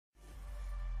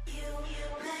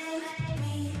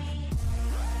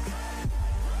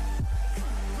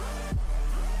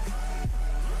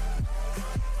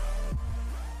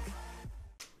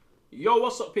Yo,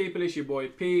 what's up people, it's your boy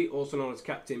P, also known as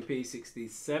Captain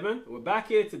P67. We're back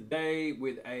here today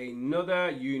with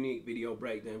another unique video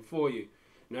breakdown for you.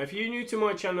 Now if you're new to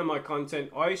my channel and my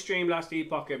content, I stream last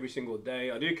Epoch every single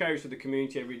day. I do carries for the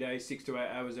community every day, 6 to 8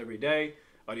 hours every day.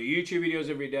 I do YouTube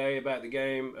videos every day about the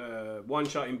game,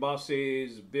 one-shotting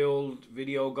bosses, build,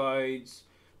 video guides,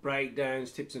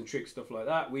 breakdowns, tips and tricks, stuff like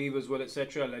that, weave as well,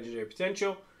 etc, legendary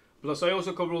potential. Plus, I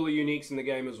also cover all the uniques in the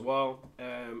game as well.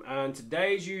 And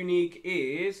today's unique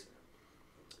is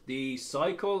the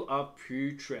Cycle of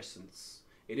Putrescence.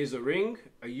 It is a ring,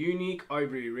 a unique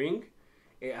ivory ring.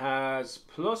 It has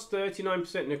plus 39%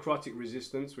 necrotic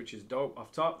resistance, which is dope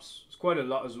off tops. It's quite a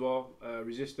lot as well,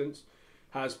 resistance.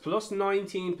 Has plus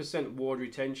 19% ward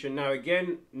retention. Now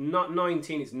again, not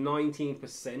 19, it's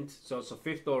 19%. So it's a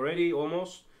fifth already,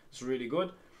 almost. It's really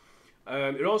good.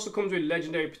 It also comes with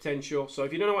legendary potential. So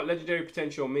if you don't know what legendary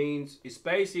potential means, it's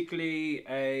basically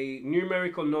a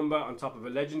numerical number on top of a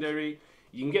legendary.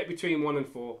 You can get between 1 and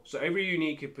 4. So every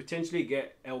unique could potentially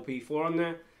get LP4 on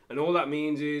there. And all that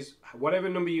means is whatever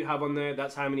number you have on there,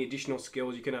 that's how many additional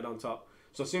skills you can add on top.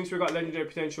 So since we've got legendary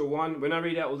potential 1, when I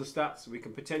read out all the stats, we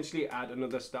can potentially add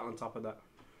another stat on top of that.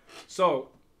 So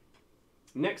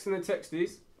next in the text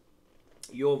is,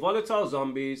 your volatile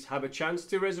zombies have a chance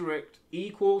to resurrect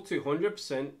equal to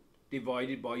 100%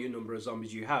 divided by your number of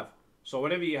zombies you have. So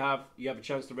whatever you have a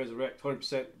chance to resurrect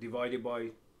 100% divided by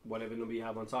whatever number you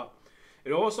have on top.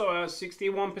 It also has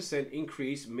 61%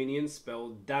 increased minion spell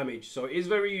damage. So it is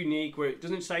very unique where it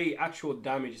doesn't say actual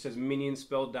damage, it says minion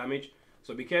spell damage.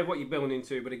 So be careful what you're building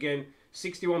into. But again,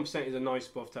 61% is a nice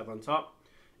buff to have on top.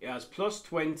 It has plus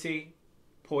 20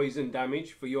 poison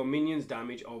damage for your minions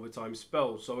damage over time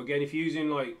spells. So again, if you're using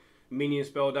like minion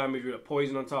spell damage with a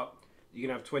poison on top, you can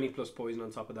have 20 plus poison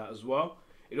on top of that as well.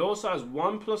 It also has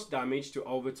 1 plus damage to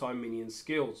overtime minion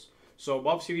skills. So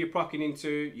obviously if you're proccing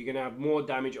into, you're going to have more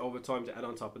damage over time to add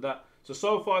on top of that.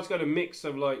 So far it's got a mix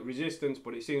of like resistance,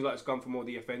 but it seems like it's gone for more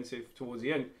the offensive towards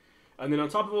the end. And then on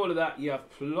top of all of that, you have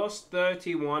plus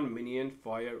 31 minion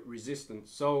fire resistance.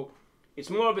 So it's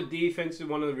more of a defensive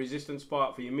one of the resistance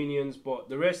part for your minions, but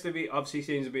the rest of it obviously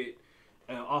seems a bit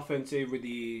offensive with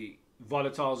the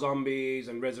volatile zombies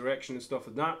and resurrection and stuff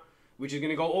like that, which is going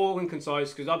to go all in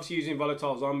concise because obviously using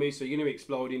volatile zombies, so you're going to be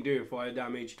exploding, doing fire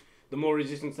damage. The more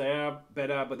resistance they are,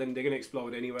 better, but then they're going to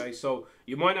explode anyway. So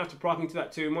you might not have to proc into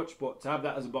that too much, but to have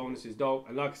that as a bonus is dope.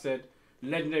 And like I said,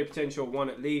 legendary potential 1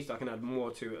 at least, I can add more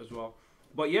to it as well.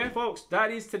 But yeah, folks,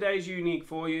 that is today's unique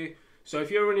for you. So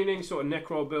if you're running any sort of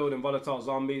necro build and volatile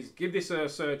zombies, give this a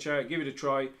search out, give it a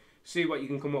try, see what you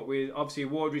can come up with. Obviously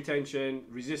ward retention,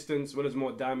 resistance, as well as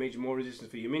more damage, more resistance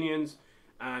for your minions,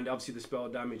 and obviously the spell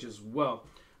damage as well.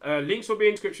 Links will be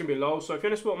in the description below. So if you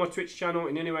want to support my Twitch channel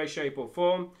in any way, shape or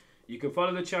form, you can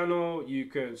follow the channel, you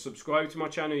can subscribe to my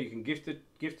channel, you can gift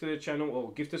to the channel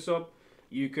or gift a sub.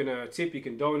 You can tip, you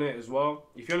can donate as well.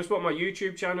 If you want to support my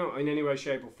YouTube channel in any way,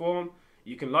 shape or form,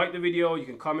 you can like the video, you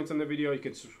can comment on the video, you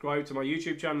can subscribe to my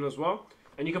YouTube channel as well.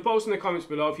 And you can post in the comments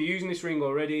below if you're using this ring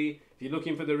already, if you're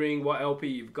looking for the ring, what LP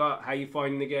you've got, how you're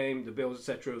finding the game, the builds,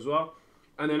 etc. as well.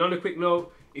 And then on a quick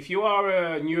note, if you are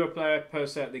a newer player per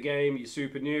se at the game, you're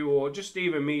super new or just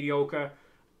even mediocre,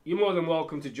 you're more than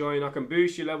welcome to join. I can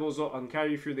boost your levels up, I can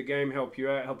carry you through the game, help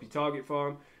you out, help you target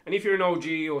farm. And if you're an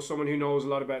OG or someone who knows a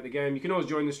lot about the game, you can always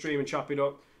join the stream and chop it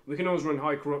up. We can always run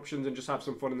high corruptions and just have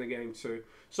some fun in the game too.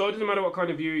 So it doesn't matter what kind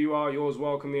of viewer you are, you're always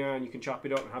welcome here and you can chop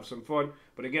it up and have some fun.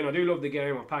 But again, I do love the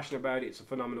game, I'm passionate about it, it's a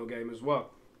phenomenal game as well.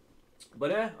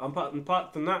 But yeah,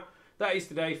 apart from that, that is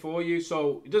today for you.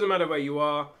 So it doesn't matter where you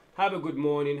are, have a good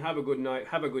morning, have a good night,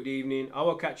 have a good evening. I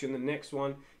will catch you in the next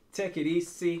one. Take it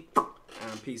easy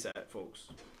and peace out, folks.